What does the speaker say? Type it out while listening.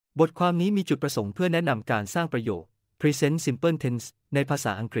บทความนี้มีจุดประสงค์เพื่อแนะนำการสร้างประโยค Present Simple Tense ในภาษ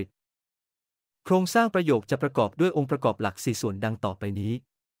าอังกฤษโครงสร้างประโยคจะประกอบด้วยองค์ประกอบหลัก4ส่วนดังต่อไปนี้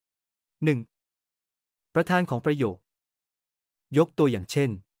 1. ประธานของประโยคยกตัวอย่างเช่น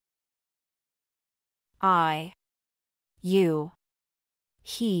I, you,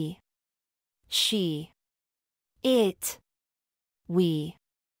 he, she, it, we,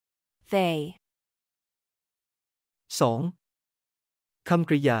 they. 2. คำ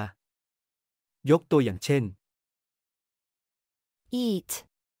กริยายกตัวอย่างเช่น eat,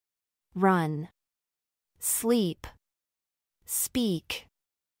 run, sleep, speak,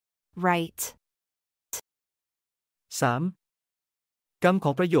 write. 3. กรรมข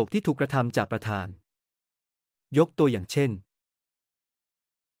องประโยคที่ถูกกระทำจากประธานยกตัวอย่างเช่น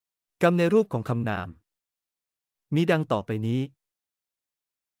กรรมในรูปของคำนามมีดังต่อไปนี้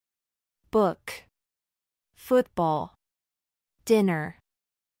book, football, dinner,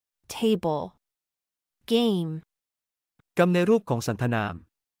 table, game. กรรมในรูปของสรรพนาม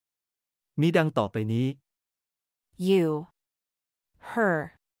มีดังต่อไปนี้ you, her,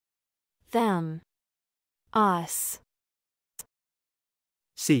 them, us.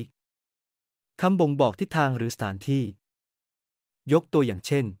 4. คำบ่งบอกทิศทางหรือสถานที่ยกตัวอย่างเ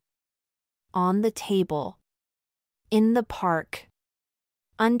ช่น on the table, in the park,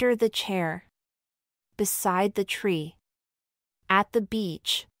 under the chair, beside the tree, at the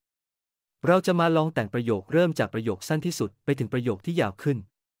beach. เราจะมาลองแต่งประโยคเริ่มจากประโยคสั้นที่สุดไปถึงประโยคที่ยาวขึ้น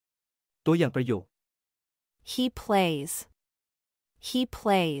ตัวอย่างประโยค he plays, he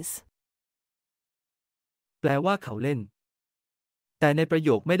plays. แปลว่าเขาเล่นแต่ในประโย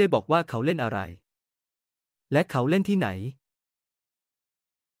คไม่ได้บอกว่าเขาเล่นอะไรและเขาเล่นที่ไหน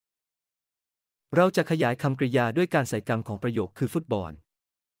เราจะขยายคำกริยาด้วยการใส่กรรมของประโยคคือฟุตบอล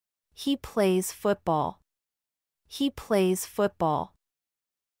he plays football, he plays football.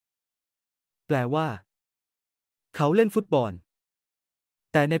 แปลว่าเขาเล่นฟุตบอล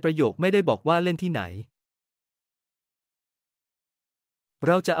แต่ในประโยคไม่ได้บอกว่าเล่นที่ไหนเ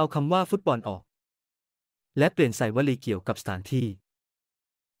ราจะเอาคำว่าฟุตบอลออกและเปลี่ยนใส่วลีเกี่ยวกับสถานที่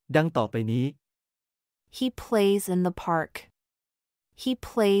ดังต่อไปนี้ he plays in the park, he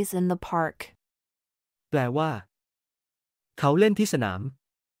plays in the park. แปลว่าเขาเล่นที่สนาม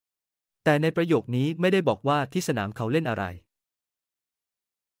แต่ในประโยคนี้ไม่ได้บอกว่าที่สนามเขาเล่นอะไร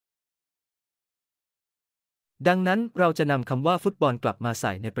ดังนั้นเราจะนำคำว่าฟุตบอลกลับมาใ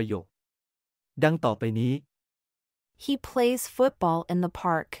ส่ในประโยคดังต่อไปนี้ he plays football in the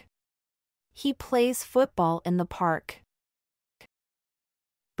park, he plays football in the park.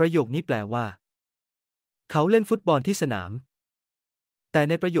 ประโยคนี้แปลว่าเขาเล่นฟุตบอลที่สนามแต่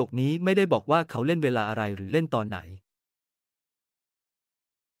ในประโยคนี้ไม่ได้บอกว่าเขาเล่นเวลาอะไรหรือเล่นตอนไหน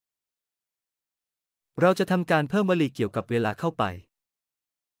เราจะทำการเพิ่มวลีเกี่ยวกับเวลาเข้าไป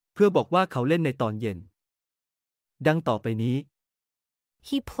เพื่อบอกว่าเขาเล่นในตอนเย็นดังต่อไปนี้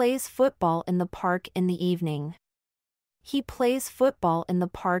he plays football in the park in the evening, he plays football in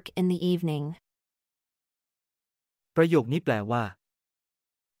the park in the evening. ประโยคนี้แปลว่า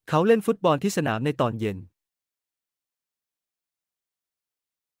เขาเล่นฟุตบอลที่สนามในตอนเย็น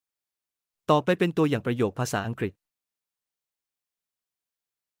ต่อไปเป็นตัวอย่างประโยคภาษาอังกฤษ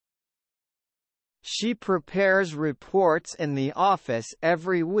She prepares reports in the office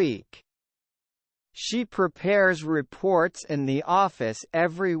every week. She prepares reports in the office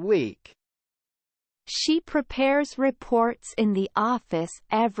every week. She prepares reports in the office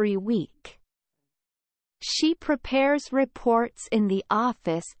every week. She prepares reports in the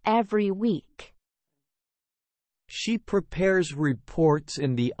office every week. She prepares reports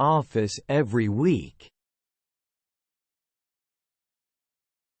in the office every week.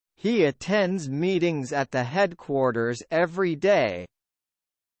 He attends meetings at the headquarters every day.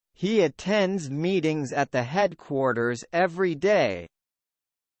 He attends meetings at the headquarters every day.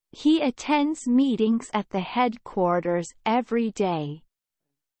 He attends meetings at the headquarters every day.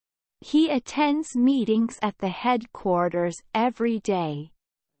 He attends meetings at the headquarters every day.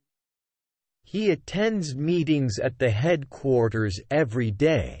 He attends meetings at the headquarters every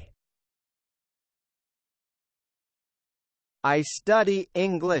day. I study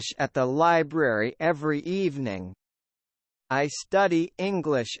English at the library every evening. I study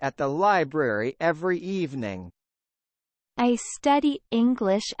English at the library every evening. I study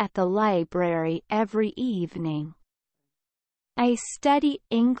English at the library every evening. I study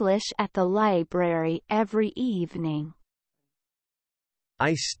English at the library every evening.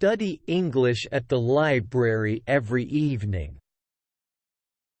 I study English at the library every evening.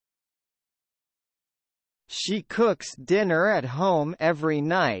 She cooks dinner at home every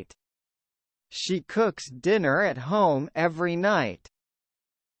night. She cooks dinner at home every night.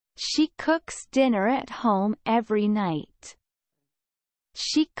 She cooks dinner at home every night.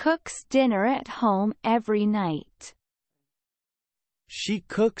 She cooks dinner at home every night. She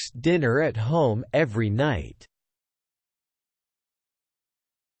cooks dinner at home every night.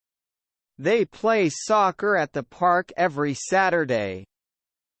 They play soccer at the park every Saturday.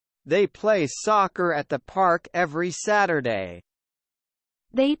 They play soccer at the park every Saturday.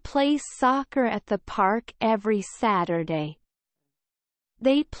 They play soccer at the park every Saturday.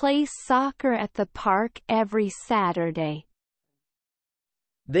 They play soccer at the park every Saturday.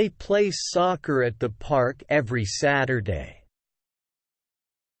 They play soccer at the park every Saturday.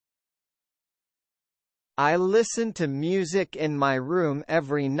 I listen to music in my room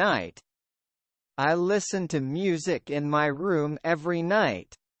every night. I listen to music in my room every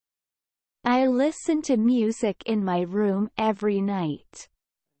night. I listen to music in my room every night.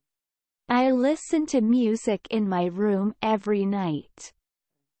 I listen to music in my room every night.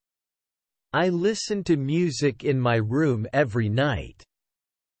 I listen to music in my room every night.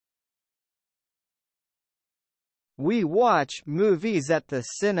 We watch movies at the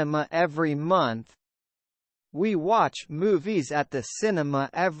cinema every month. We watch movies at the cinema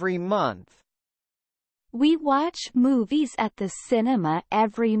every month. We watch movies at the cinema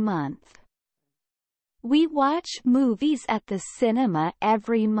every month. We watch movies at the cinema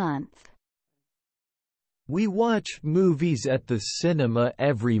every month. We watch movies at the cinema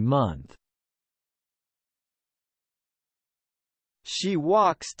every month. She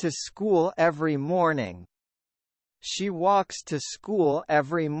walks to school every morning. She walks to school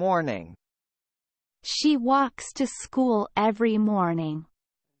every morning. She walks to school every morning.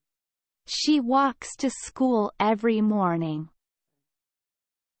 She walks to school every morning.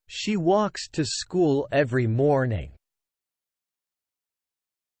 She walks to school every morning.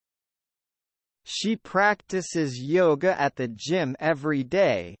 She practices yoga at the gym every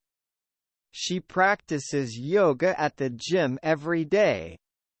day. She practices yoga at the gym every day.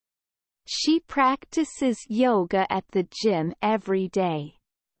 She practices yoga at the gym every day.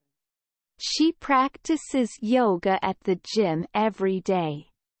 She practices yoga at the gym every day.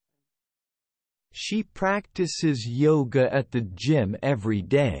 She practices yoga at the gym every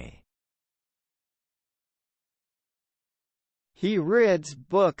day. He reads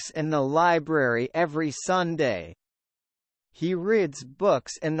books in the library every Sunday. He reads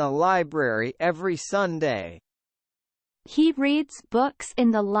books in the library every Sunday. He reads books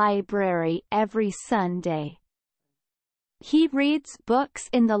in the library every Sunday. He reads books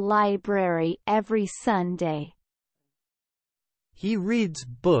in the library every Sunday. He reads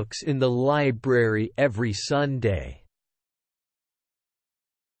books in the library every Sunday.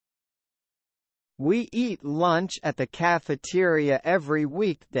 We eat lunch at the cafeteria every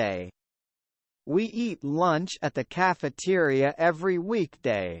weekday. We eat lunch at the cafeteria every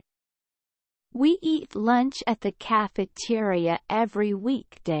weekday. We eat lunch at the cafeteria every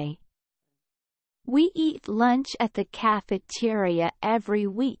weekday. We eat lunch at the cafeteria every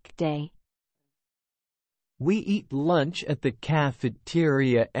weekday. We eat lunch at the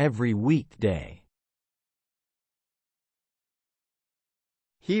cafeteria every weekday.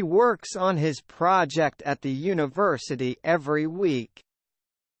 He works on his project at the university every week.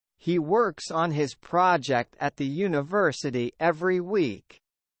 He works on his project at the university every week.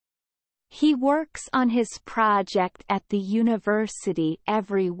 He works on his project at the university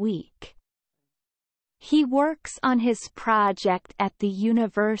every week. He works on his project at the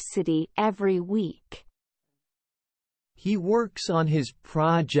university every week. He works on his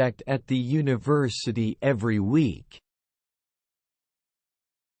project at the university every week.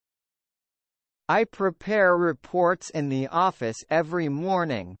 I prepare reports in the office every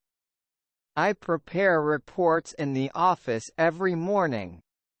morning. I prepare reports in the office every morning.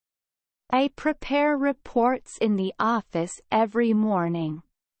 I prepare reports in the office every morning.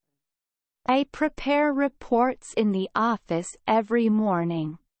 I prepare reports in the office every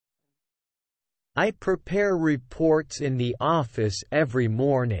morning. I prepare reports in the office every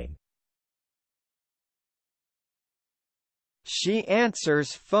morning. She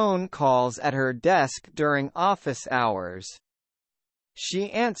answers phone calls at her desk during office hours.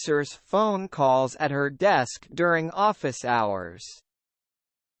 She answers phone calls at her desk during office hours.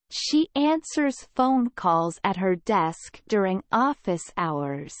 She answers phone calls at her desk during office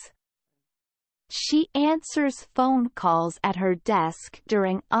hours. She answers phone calls at her desk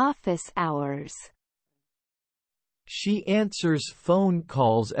during office hours. She answers phone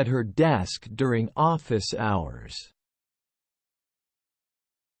calls at her desk during office hours.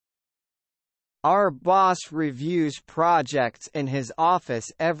 Our boss reviews projects in his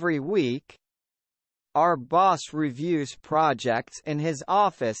office every week. Our boss reviews projects in his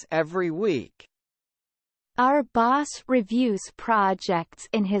office every week. Our boss reviews projects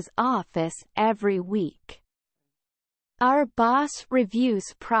in his office every week. Our boss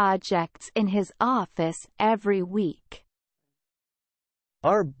reviews projects in his office every week.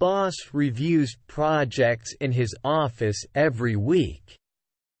 Our boss reviews projects in his office every week.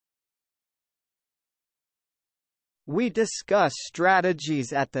 We discuss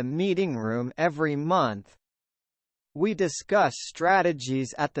strategies at the meeting room every month. We discuss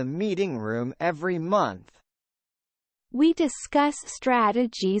strategies at the meeting room every month. We discuss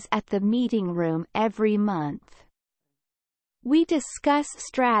strategies at the meeting room every month. We discuss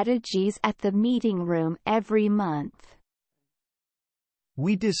strategies at the meeting room every month.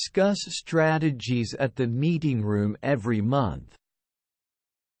 We discuss strategies at the meeting room every month.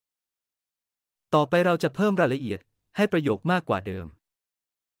 ต่อไปเราจะเพิ่มรายละเอียดให้ประโยคมากกว่าเดิม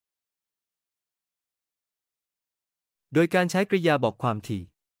โดยการใช้กริยาบอกความถี่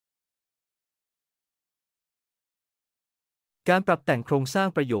การปรับแต่งโครงสร้าง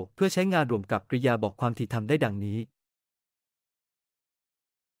ประโยคเพื่อใช้งานรวมกับกริยาบอกความถี่ทำได้ดังนี้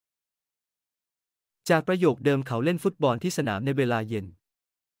จากประโยคเดิมเขาเล่นฟุตบอลที่สนามในเวลาเย็น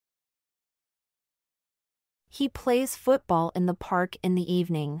He plays football in the park in the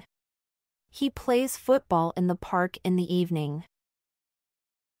evening. He plays football in the park in the evening.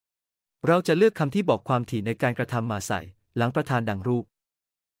 เราจะเลือกคำที่บอกความถี่ในการกระทำมาใส่หลังประธานดังรูป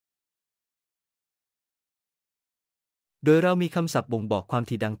โดยเรามีคำศัพท์บ่งบอกความ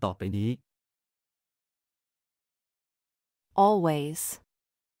ถี่ดังต่อไปนี้ Always.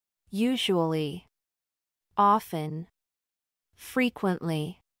 Usually. Often. Frequently.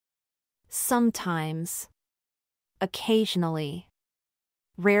 Sometimes. Occasionally.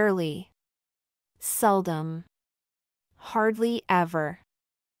 Rarely. Seldom. Hardly ever.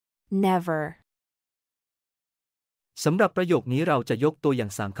 Never. สำหรับประโยคนี้เราจะยกตัวอย่า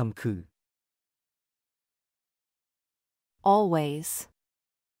ง3คำคือ Always.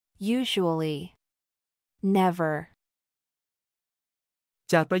 Usually. Never.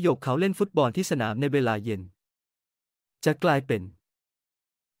 จากประโยคเขาเล่นฟุตบอลที่สนามในเวลาเย็นจะกลายเป็น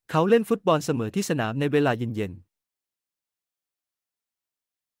เขาเล่นฟุตบอลเสมอที่สนามในเวลาเย็น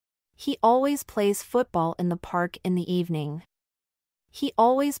He always plays football in the park in the evening. He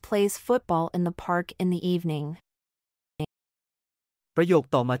always plays football in the park in the evening. ประโยค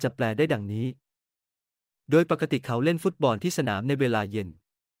ต่อมาจะแปลได้ดังนี้โดยปกติเขาเล่นฟุตบอลที่สนามในเวลาเย็น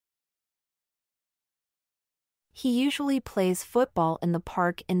He usually plays football in the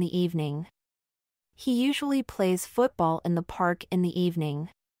park in the evening. He usually plays football in the park in the evening.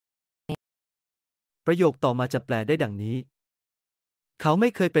 ประโยคต่อมาจะแปลได้ดังนี้เขาไม่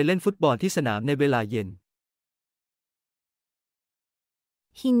เคยไปเล่นฟุตบอลที่สนามในเวลาเย็น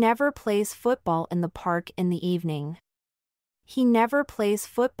He never plays football in the park in the evening. He never plays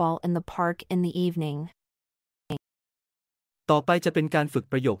football in the park in the evening. ต่อไปจะเป็นการฝึก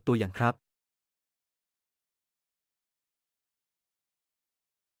ประโยคตัวอย่างครับ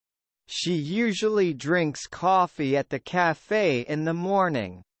She usually drinks coffee at the cafe in the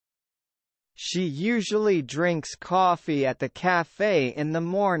morning. She usually drinks coffee at the cafe in the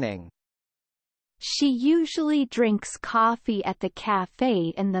morning. She usually drinks coffee at the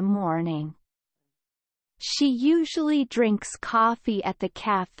cafe in the morning. She usually drinks coffee at the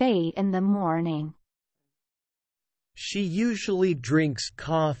cafe in the morning. She usually drinks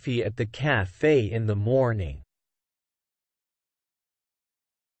coffee at the cafe in the morning.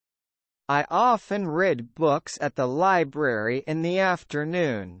 I often read books at the library in the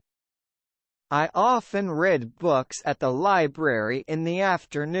afternoon. I often read books at the library in the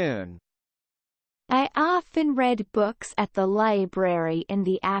afternoon. I often read books at the library in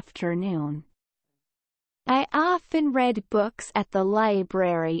the afternoon. I often read books at the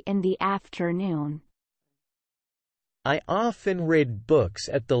library in the afternoon. I often read books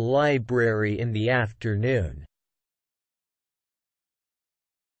at the library in the afternoon.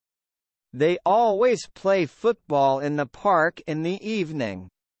 They always play football in the park in the evening.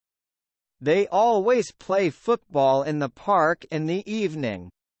 They always play football in the park in the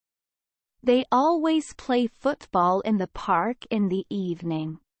evening. They always play football in the park in the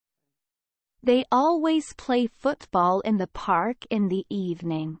evening. They always play football in the park in the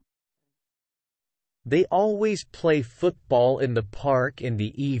evening. They always play football in the park in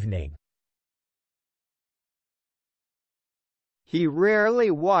the evening. He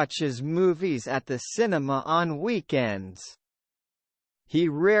rarely watches movies at the cinema on weekends. He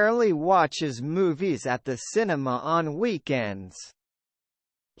rarely watches movies at the cinema on weekends.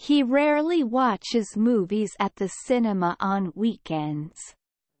 He rarely watches movies at the cinema on weekends.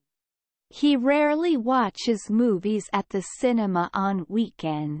 He rarely watches movies at the cinema on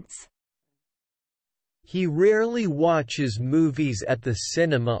weekends. He rarely watches movies at the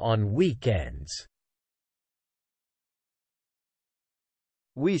cinema on weekends.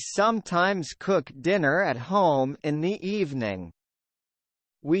 We sometimes cook dinner at home in the evening.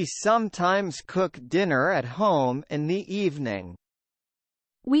 We sometimes cook dinner at home in the evening.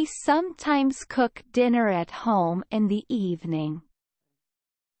 We sometimes cook dinner at home in the evening.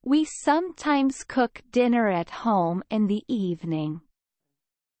 We sometimes cook dinner at home in the evening.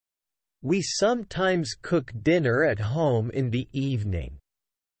 We sometimes cook dinner at home in the evening.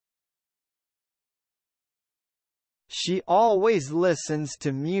 She always listens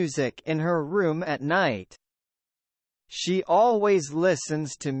to music in her room at night. She always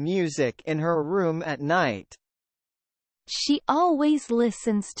listens to music in her room at night. She always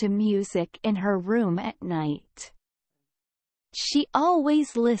listens to music in her room at night. She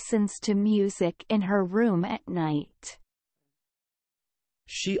always listens to music in her room at night.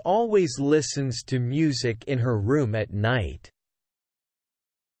 She always listens to music in her room at night.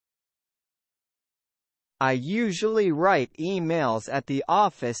 I usually write emails at the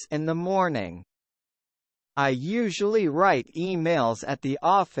office in the morning. I usually write emails at the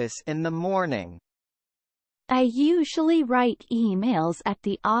office in the morning. I usually write emails at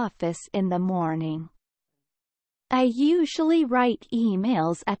the office in the morning. I usually write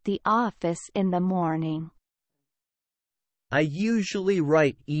emails at the office in the morning. I usually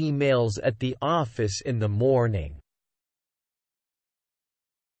write emails at the office in the morning.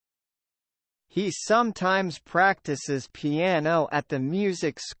 He sometimes practices piano at the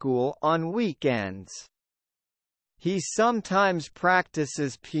music school on weekends. He sometimes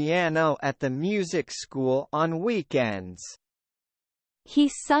practices piano at the music school on weekends. He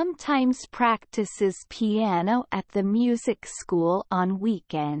sometimes practices piano at the music school on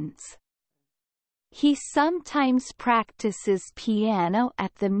weekends. He sometimes practices piano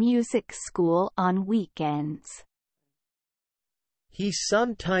at the music school on weekends. He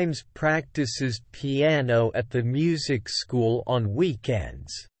sometimes practices piano at the music school on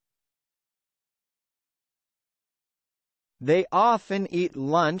weekends. They often eat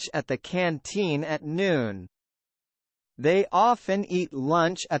lunch at the canteen at noon. They often eat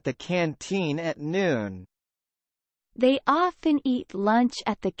lunch at the canteen at noon. They often eat lunch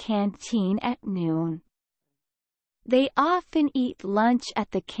at the canteen at noon. They often eat lunch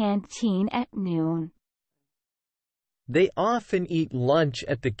at the canteen at noon. They often eat lunch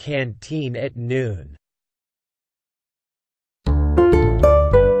at the canteen at noon.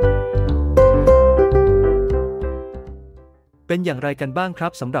 เป็นอย่างไรกันบ้างครั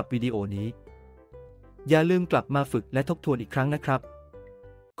บสำหรับวิดีโอนี้อย่าลืมกลับมาฝึกและทบทวนอีกครั้งนะครับ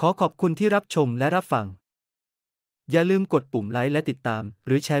ขอขอบคุณที่รับชมและรับฟังอย่าลืมกดปุ่มไลค์และติดตามห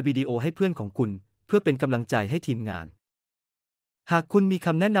รือแชร์วิดีโอให้เพื่อนของคุณเพื่อเป็นกำลังใจให้ทีมงานหากคุณมีค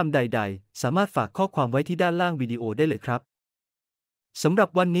ำแนะนำใดๆสามารถฝากข้อความไว้ที่ด้านล่างวิดีโอได้เลยครับสำหรับ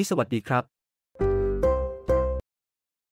วันนี้สวัสดีครับ